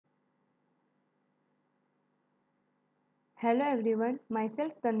Hello everyone,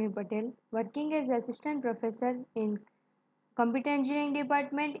 myself Tanvi Patel, working as Assistant Professor in Computer Engineering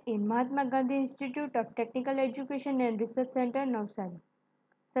Department in Mahatma Gandhi Institute of Technical Education and Research Center, Navsari.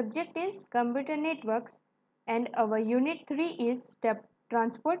 Subject is Computer Networks and our Unit 3 is Step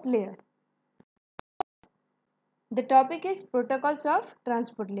Transport Layer. The topic is Protocols of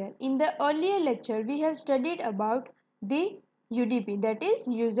Transport Layer. In the earlier lecture, we have studied about the UDP, that is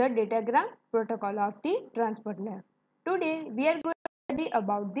User Datagram Protocol of the Transport Layer. Today, we are going to study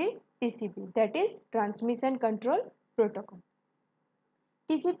about the TCP, that is Transmission Control Protocol.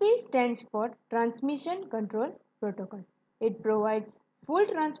 TCP stands for Transmission Control Protocol. It provides full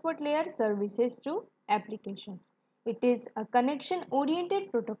transport layer services to applications. It is a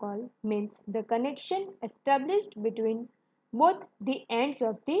connection-oriented protocol, means the connection established between both the ends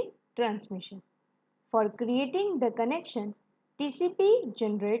of the transmission. For creating the connection, TCP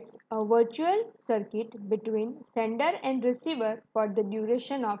generates a virtual circuit between sender and receiver for the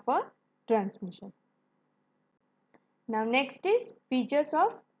duration of a transmission. Now next is features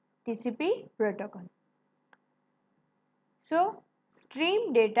of TCP protocol. So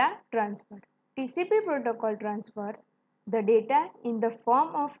stream data transfer. TCP protocol transfer the data in the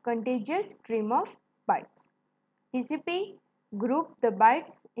form of contiguous stream of bytes. TCP group the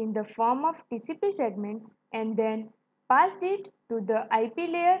bytes in the form of TCP segments and then passed it to the IP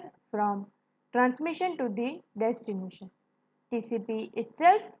layer from transmission to the destination. TCP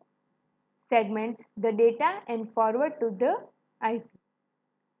itself segments the data and forward to the IP.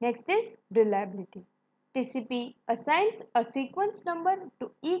 Next is reliability. TCP assigns a sequence number to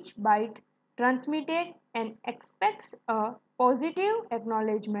each byte transmitted and expects a positive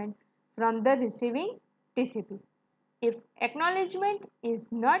acknowledgement from the receiving TCP. If acknowledgement is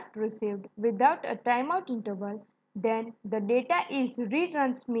not received without a timeout interval, then the data is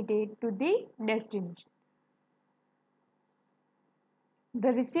retransmitted to the destination.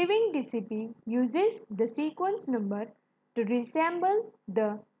 The receiving TCP uses the sequence number to reassemble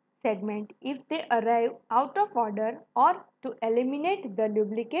the segment if they arrive out of order or to eliminate the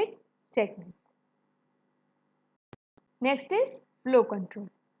duplicate segments. Next is flow control.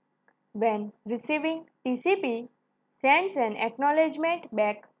 When receiving TCP sends an acknowledgement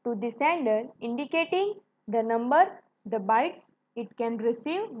back to the sender indicating the number the bytes it can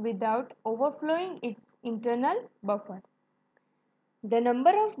receive without overflowing its internal buffer. The number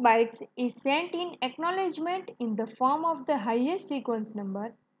of bytes is sent in acknowledgement in the form of the highest sequence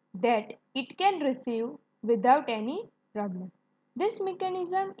number that it can receive without any problem. This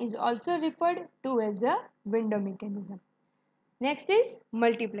mechanism is also referred to as a window mechanism. Next is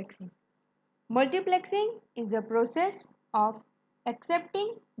multiplexing. Multiplexing is a process of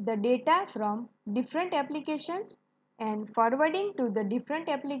accepting the data from different applications and forwarding to the different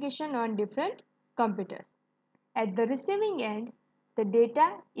application on different computers. At the receiving end, the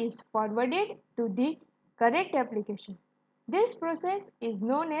data is forwarded to the correct application. This process is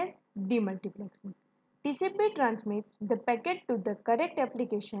known as demultiplexing. TCP transmits the packet to the correct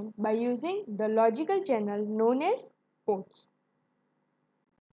application by using the logical channel known as ports.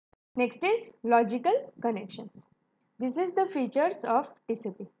 Next is logical connections. This is the features of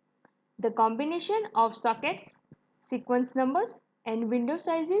TCP. The combination of sockets, sequence numbers and window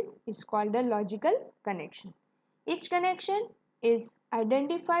sizes is called a logical connection. Each connection is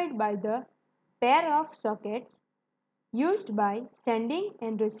identified by the pair of sockets used by sending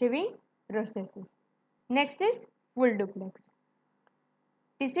and receiving processes. Next is full duplex.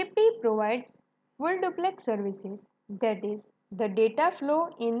 TCP provides full duplex services, that is, the data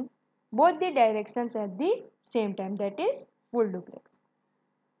flow in both the directions at the same time, that is full duplex.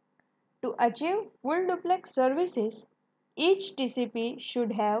 To achieve full duplex services, each TCP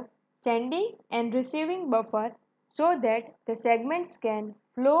should have sending and receiving buffer so that the segments can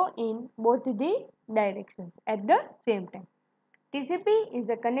flow in both the directions at the same time. TCP is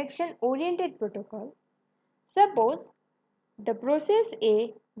a connection-oriented protocol. Suppose the process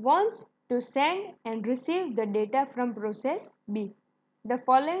A wants to send and receive the data from process B. The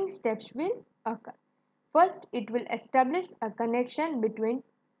following steps will occur. First, it will establish a connection between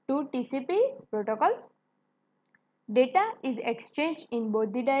two TCP protocols. Data is exchanged in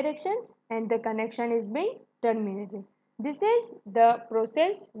both the directions and the connection is being terminated. This is the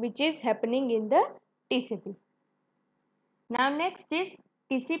process which is happening in the TCP. Now next is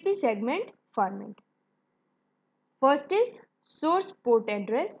TCP segment format. First is source port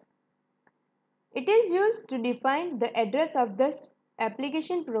address. It is used to define the address of the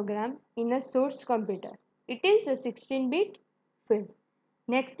application program in a source computer. It is a 16-bit field.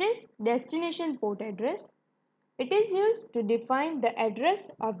 Next is destination port address. It is used to define the address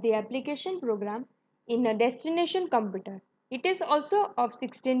of the application program in a destination computer. It is also of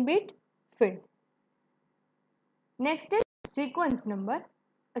 16-bit field. Next is sequence number.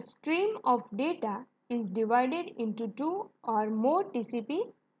 A stream of data is divided into two or more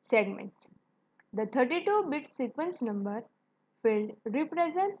TCP segments. The 32-bit sequence number field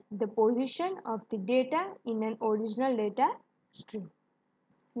represents the position of the data in an original data stream.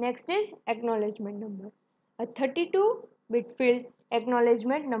 Next is acknowledgement number. A 32-bit field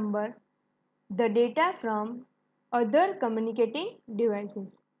acknowledgement number the data from other communicating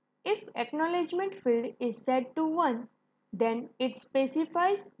devices. If acknowledgement field is set to 1, then it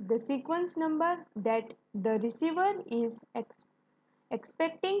specifies the sequence number that the receiver is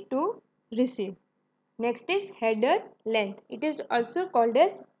expecting to receive. Next is header length. It is also called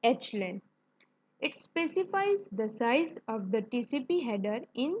as H length. It specifies the size of the TCP header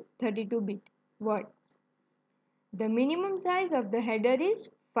in 32-bit words. The minimum size of the header is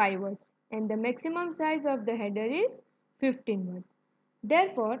 5 words and the maximum size of the header is 15 words.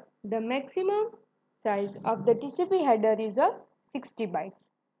 Therefore, the maximum size of the TCP header is of 60 bytes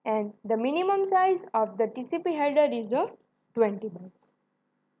and the minimum size of the TCP header is of 20 bytes.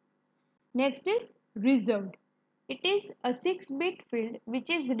 Next is reserved. It is a 6-bit field which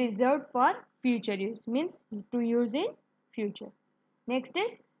is reserved for future use, means to use in future. Next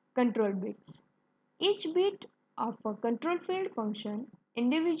is control bits. Each bit of a control field function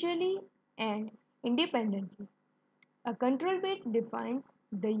individually and independently. A control bit defines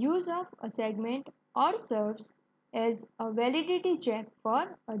the use of a segment or serves as a validity check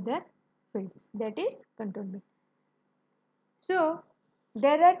for other fields, that is control bit. So,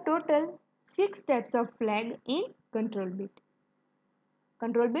 there are total 6 types of flag in control bit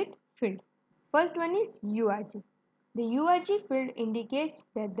field. First one is URG. The URG field indicates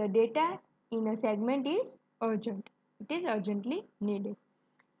that the data in a segment is urgent. It is urgently needed.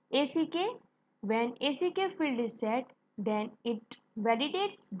 ACK. When ACK field is set, then it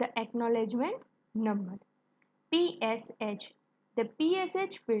validates the acknowledgement number. PSH. The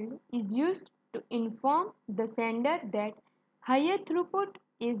PSH field is used to inform the sender that higher throughput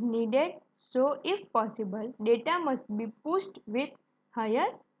is needed, so if possible, data must be pushed with higher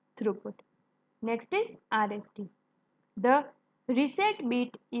throughput. Next is RST. The reset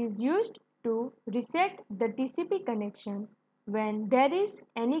bit is used to reset the TCP connection when there is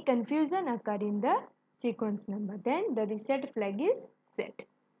any confusion occur in the sequence number. Then the reset flag is set.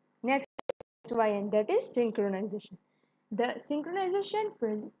 Next is SYN, that is synchronization. The synchronization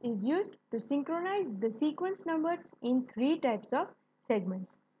field is used to synchronize the sequence numbers in 3 types of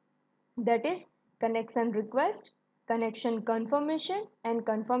segments, that is connection request, connection confirmation and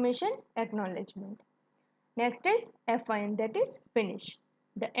confirmation acknowledgement. Next is FIN, that is finish.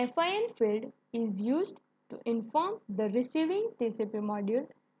 The FIN field is used to inform the receiving TCP module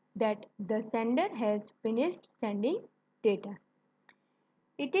that the sender has finished sending data.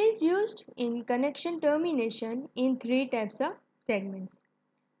 It is used in connection termination in 3 types of segments: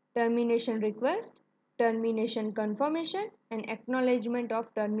 termination request, termination confirmation and acknowledgement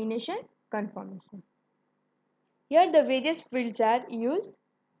of termination confirmation. Here the various fields are used.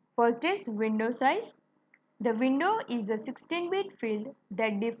 First is window size. The window is a 16-bit field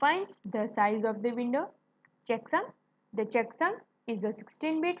that defines the size of the window. Checksum. The checksum is a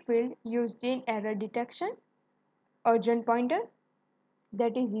 16-bit field used in error detection. Urgent pointer,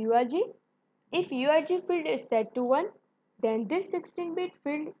 that is URG. If URG field is set to 1, then this 16-bit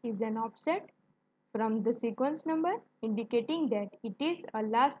field is an offset from the sequence number, indicating that it is a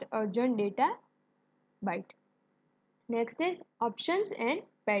last urgent data byte. Next is options and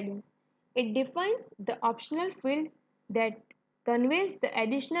padding. It defines the optional field that conveys the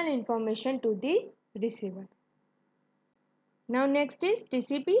additional information to the receiver. Now next is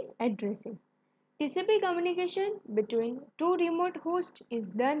TCP addressing. TCP communication between two remote hosts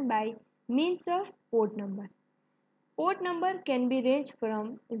is done by means of port number. Port number can be ranged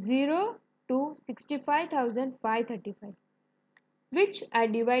from 0 to 65,535, which are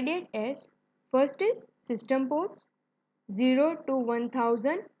divided as: first is system ports 0 to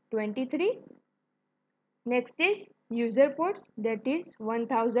 1023, next is user ports, that is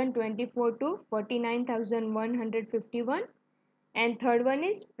 1024 to 49151, and third one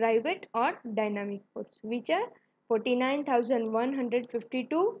is private or dynamic ports, which are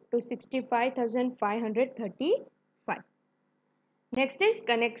 49152 to 65535. Next is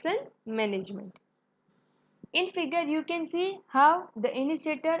connection management. In figure you can see how the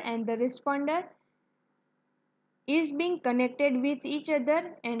initiator and the responder is being connected with each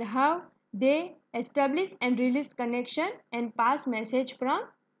other and how they establish and release connection and pass message from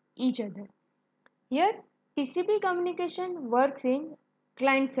each other. Here TCP communication works in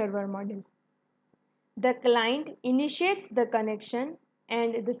client server model. The client initiates the connection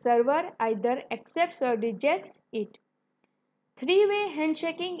and the server either accepts or rejects it. Three-way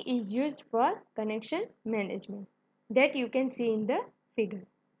handshaking is used for connection management that you can see in the figure.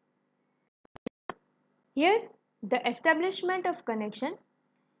 Here, the establishment of connection.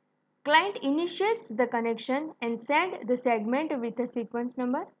 Client initiates the connection and sends the segment with a sequence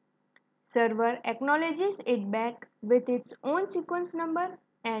number. Server acknowledges it back with its own sequence number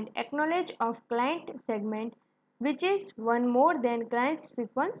and acknowledge of client segment, which is one more than client's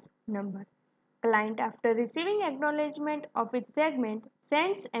sequence number. Client, after receiving acknowledgement of its segment,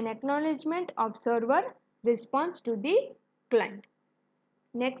 sends an acknowledgement of server response to the client.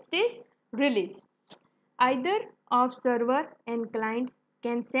 Next is release. Either of server and client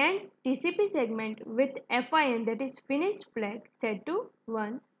can send TCP segment with FIN, that is finished flag, set to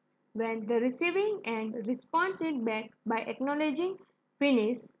 1 when the receiving end responds it back by acknowledging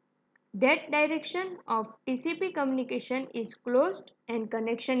finish. That direction of TCP communication is closed and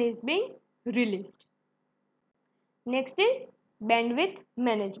connection is being released. Next is bandwidth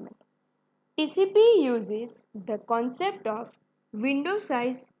management. TCP uses the concept of window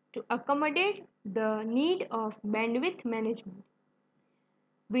size to accommodate the need of bandwidth management.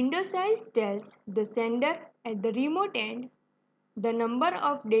 Window size tells the sender at the remote end the number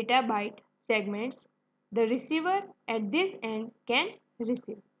of data byte segments the receiver at this end can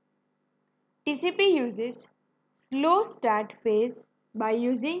receive. TCP uses slow start phase by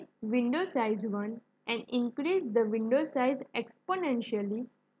using window size 1 and increase the window size exponentially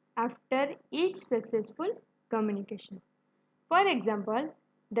after each successful communication. For example,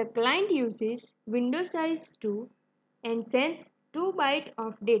 the client uses window size 2 and sends 2 bytes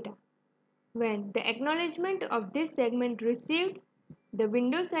of data. When the acknowledgement of this segment received, the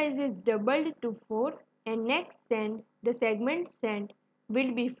window size is doubled to 4 and next send the segment sent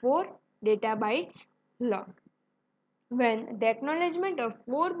will be 4 data bytes long. When the acknowledgement of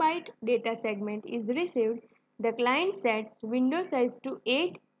 4 byte data segment is received, the client sets window size to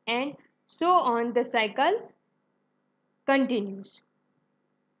 8 and so on the cycle continues.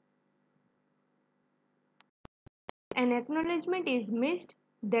 An acknowledgement is missed,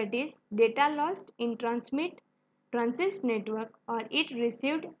 that is data lost in transit network, or it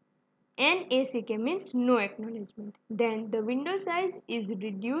received NACK, means no acknowledgement. Then the window size is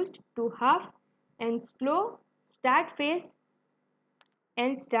reduced to half and slow start phase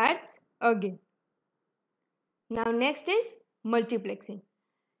and starts again. Now next is multiplexing.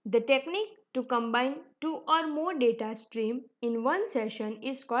 The technique to combine two or more data stream in one session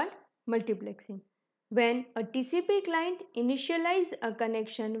is called multiplexing. When a TCP client initializes a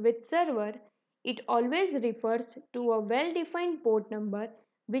connection with server, it always refers to a well-defined port number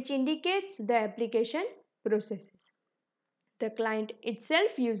which indicates the application processes. The client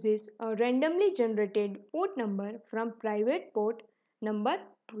itself uses a randomly generated port number from private port number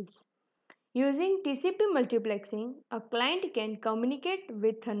pools. Using TCP multiplexing, a client can communicate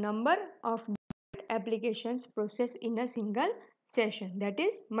with a number of applications processed in a single session, that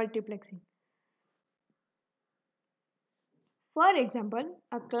is multiplexing. For example,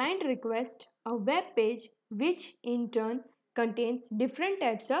 a client requests a web page which in turn contains different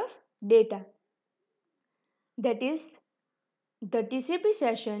types of data. That is, the TCP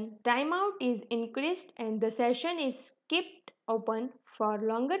session timeout is increased and the session is kept open for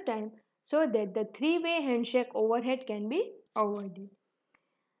longer time so that the three-way handshake overhead can be avoided.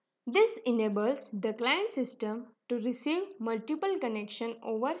 This enables the client system to receive multiple connections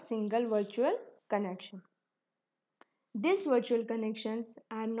over single virtual connection. These virtual connections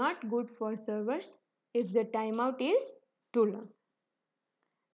are not good for servers if the timeout is too long.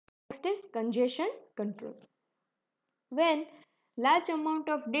 Next is congestion control. When large amount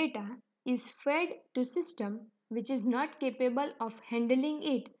of data is fed to system which is not capable of handling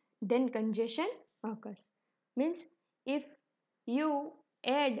it, then congestion occurs. Means if you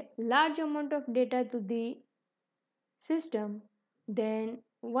add large amount of data to the system, then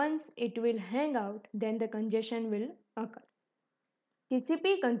once it will hang out, then the congestion will occur.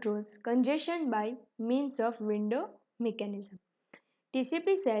 TCP controls congestion by means of window mechanism.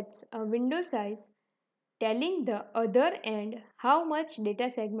 TCP sets a window size telling the other end how much data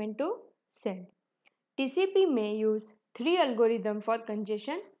segment to send. TCP may use three algorithms for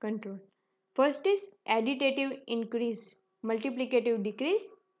congestion control. First is additive increase, multiplicative decrease.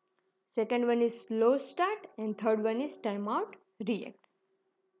 Second one is slow start and third one is timeout react.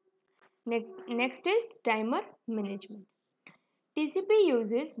 Next is timer management. TCP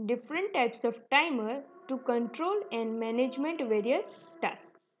uses different types of timer to control and management various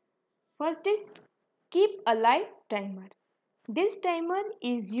tasks. First is keep alive timer. This timer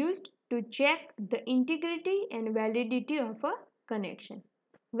is used to check the integrity and validity of a connection.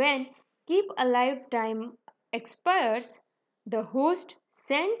 When keep alive time expires, the host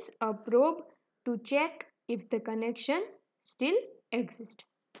sends a probe to check if the connection still exists.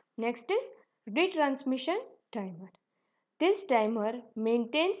 Next is retransmission timer. This timer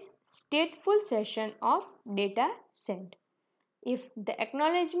maintains stateful session of data sent. If the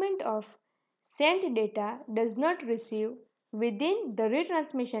acknowledgement of sent data does not receive within the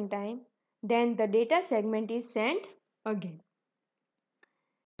retransmission time, then the data segment is sent again.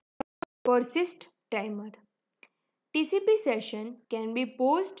 Persist timer. TCP session can be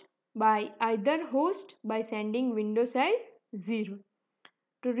paused by either host by sending window size 0.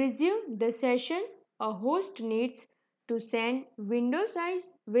 To resume the session, a host needs to send window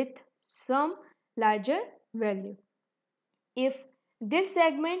size with some larger value. If this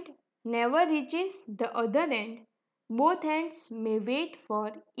segment never reaches the other end, both ends may wait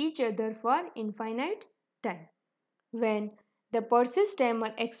for each other for infinite time. When the persist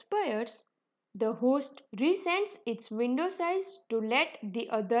timer expires, the host resends its window size to let the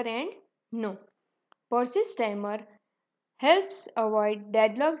other end know. Persist timer helps avoid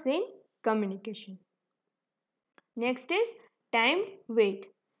deadlocks in communication. Next is time wait.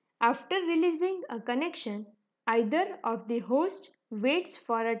 After releasing a connection, either of the host waits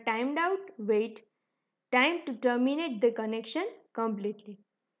for a timed out wait time to terminate the connection completely.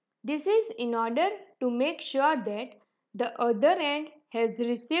 This is in order to make sure that the other end has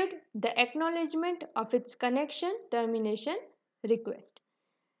received the acknowledgement of its connection termination request.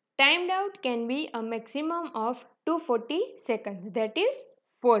 Timed out can be a maximum of 240 seconds, that is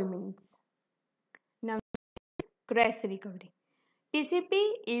 4 minutes. Now, crash recovery. TCP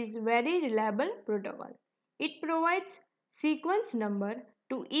is very reliable protocol. It provides sequence number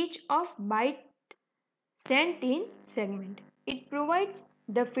to each of byte sent in segment. It provides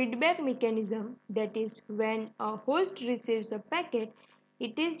the feedback mechanism, that is when a host receives a packet,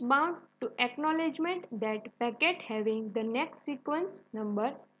 it is bound to acknowledgement that packet having the next sequence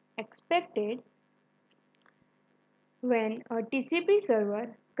number expected. When a TCP server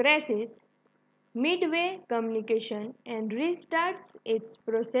crashes midway communication and restarts its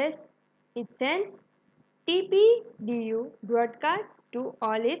process, it sends TPDU broadcasts to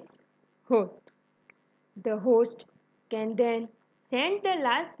all its hosts. The host can then send the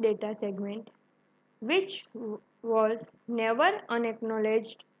last data segment, which was never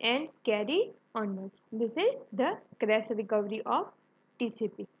unacknowledged, and carry onwards. This is the crash recovery of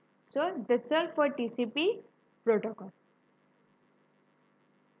TCP. So that's all for TCP protocol.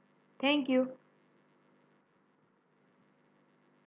 Thank you.